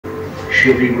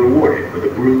she'll be rewarded with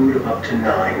a brood of up to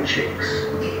 9 chicks.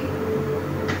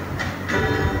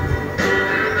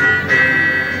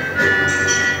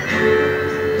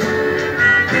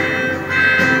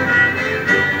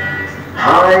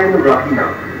 High in the Rocky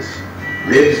Mountains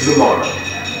lives the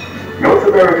marmot, North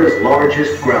America's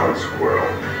largest ground squirrel.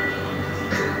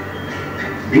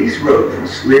 These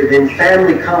rodents live in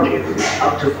family communes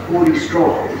up to 40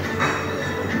 strong,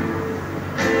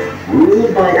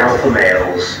 ruled by alpha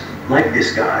males like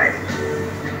this guy.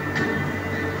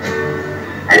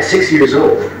 At 6 years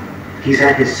old, he's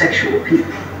at his sexual peak,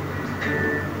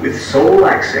 with sole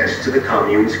access to the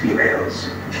commune's females.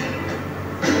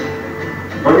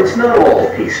 But it's not all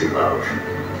peace and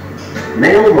love.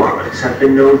 Male marmots have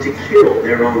been known to kill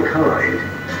their own kind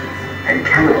and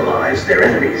cannibalize their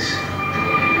enemies.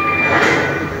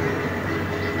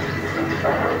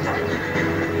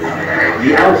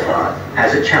 The alpha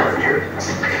has a challenger,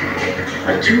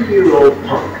 a 2-year-old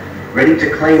punk ready to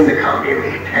claim the commune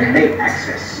and make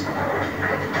access.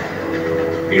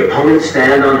 The opponents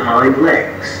stand on hind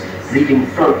legs, leaving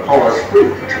front paws free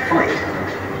to fight.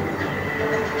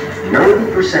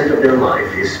 90% of their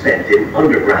life is spent in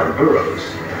underground burrows.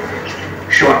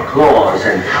 Sharp claws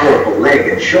and powerful leg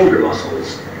and shoulder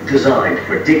muscles designed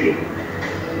for digging,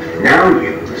 now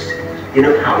used in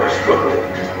a power struggle.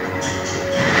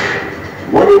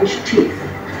 1-inch teeth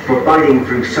for biting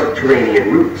through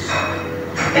subterranean roots.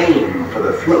 Aim for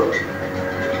the throat.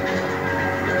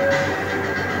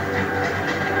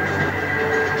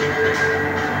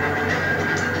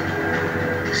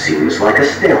 Seems like a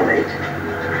stalemate.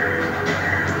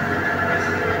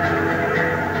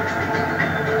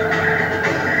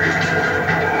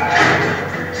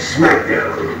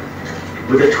 Smackdown.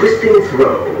 With a twisting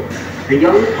throw, the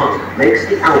young punk makes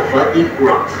the alpha eat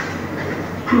rock,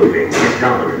 proving his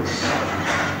dominance.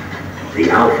 The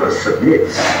alpha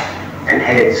submits and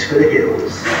heads for the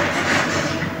hills.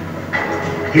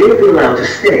 He'll be allowed to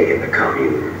stay in the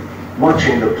commune,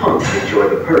 watching the punk enjoy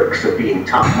the perks of being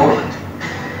top marmot.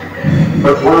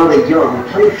 But while the young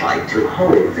play fight to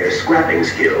hone their scrapping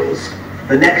skills,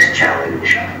 the next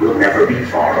challenge will never be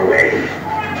far away.